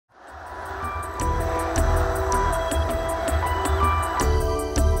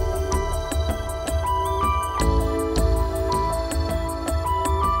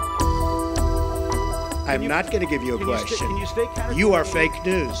I'm not going to give you a question. Can you stay categorical? You are fake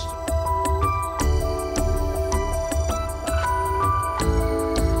news.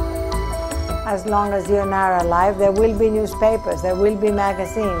 As long as you and I are alive, there will be newspapers, there will be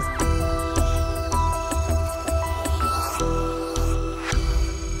magazines.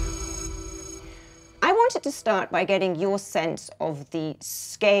 I wanted to start by getting your sense of the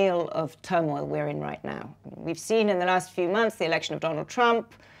scale of turmoil we're in right now. We've seen in the last few months the election of Donald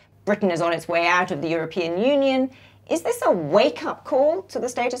Trump. Britain is on its way out of the European Union. Is this a wake-up call to the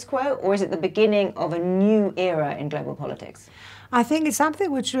status quo, or is it the beginning of a new era in global politics? I think it's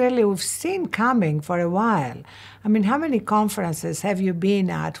something which really we've seen coming for a while. I mean, how many conferences have you been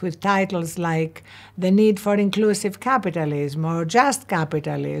at with titles like The Need for Inclusive Capitalism or Just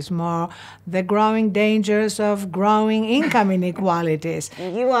Capitalism or The Growing Dangers of Growing Income Inequalities?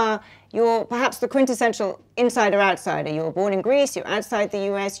 You're perhaps the quintessential insider-outsider. You were born in Greece, you're outside the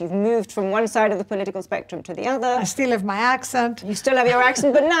US, you've moved from one side of the political spectrum to the other. I still have my accent. You still have your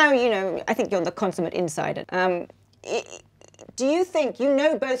accent, but now, I think you're the consummate insider. Do you think, you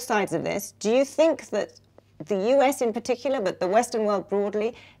know both sides of this, do you think that the US in particular, but the Western world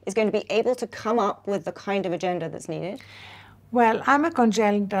broadly, is going to be able to come up with the kind of agenda that's needed? Well, I'm a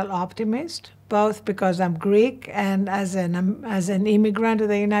congenital optimist, both because I'm Greek and as an immigrant to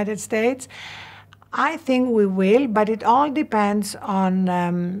the United States. I think we will, but it all depends on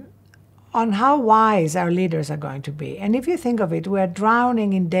how wise our leaders are going to be. And if you think of it, we're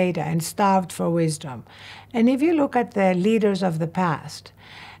drowning in data and starved for wisdom. And if you look at the leaders of the past,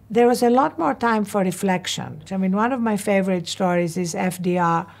 there was a lot more time for reflection. I mean, one of my favorite stories is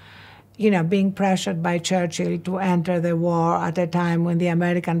FDR, being pressured by Churchill to enter the war at a time when the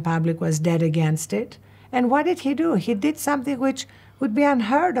American public was dead against it. And what did he do? He did something which would be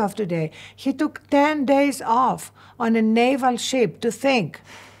unheard of today. He took 10 days off on a naval ship to think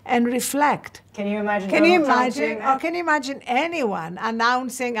and reflect. Can you imagine? Can you imagine anyone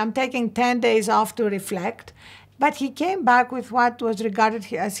announcing, I'm taking 10 days off to reflect? But he came back with what was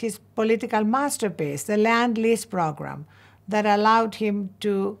regarded as his political masterpiece, the Land Lease Program, that allowed him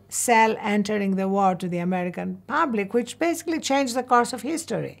to sell entering the war to the American public, which basically changed the course of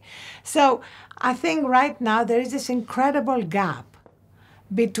history. So I think right now there is this incredible gap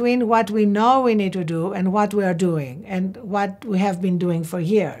between what we know we need to do and what we are doing and what we have been doing for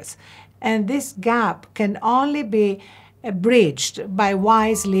years. And this gap can only be bridged by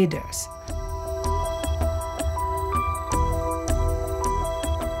wise leaders.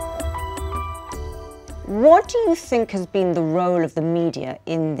 What do you think has been the role of the media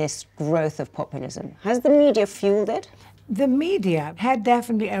in this growth of populism? Has the media fueled it? The media had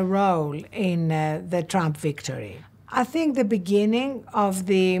definitely a role in the Trump victory. I think the beginning of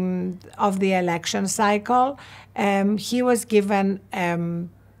the election cycle, he was given an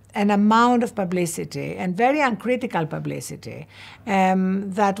amount of publicity, and very uncritical publicity,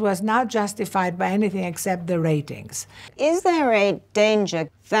 that was not justified by anything except the ratings. Is there a danger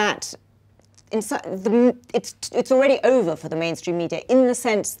that it's already over for the mainstream media, in the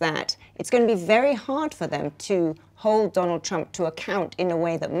sense that it's going to be very hard for them to hold Donald Trump to account in a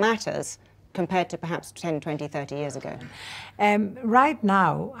way that matters compared to perhaps 10, 20, 30 years ago? Right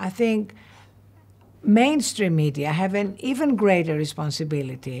now, I think mainstream media have an even greater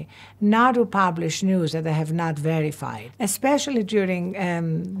responsibility not to publish news that they have not verified, especially during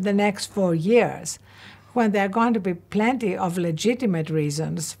the next 4 years, when there are going to be plenty of legitimate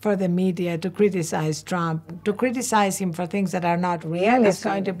reasons for the media to criticize Trump, to criticize him for things that are not real. It's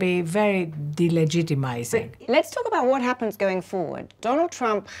going to be very delegitimizing. But let's talk about what happens going forward. Donald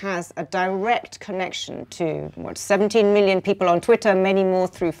Trump has a direct connection to, 17 million people on Twitter, many more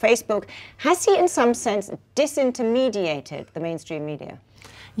through Facebook. Has he, in some sense, disintermediated the mainstream media?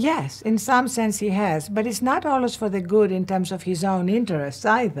 Yes, in some sense he has, but it's not always for the good in terms of his own interests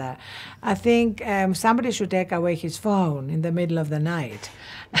either. I think somebody should take away his phone in the middle of the night.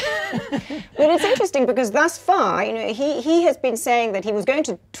 But it's interesting because thus far, he has been saying that he was going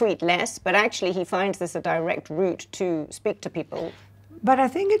to tweet less, but actually he finds this a direct route to speak to people. But I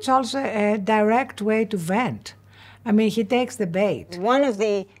think it's also a direct way to vent. I mean, he takes the bait. One of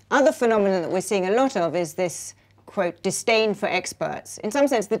the other phenomena that we're seeing a lot of is this, quote, disdain for experts. In some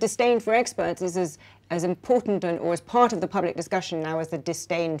sense, the disdain for experts is as important or as part of the public discussion now as the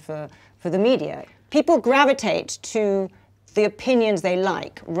disdain for the media. People gravitate to the opinions they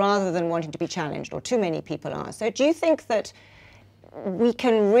like rather than wanting to be challenged, or too many people are. So do you think that we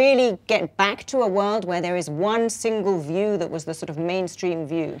can really get back to a world where there is one single view that was the sort of mainstream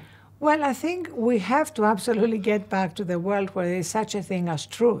view? Well, I think we have to absolutely get back to the world where there is such a thing as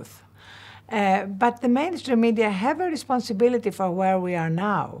truth. But the mainstream media have a responsibility for where we are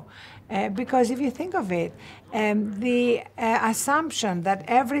now. Because if you think of it, the assumption that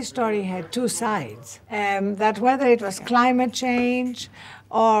every story had two sides, that whether it was climate change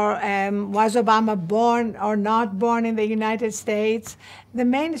or was Obama born or not born in the United States, the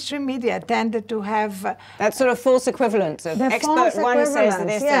mainstream media tended to have... that sort of false equivalence of expert one says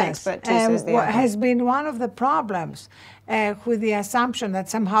this and expert two says the other. Has been one of the problems with the assumption that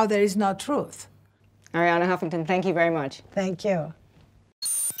somehow there is no truth. Arianna Huffington, thank you very much. Thank you.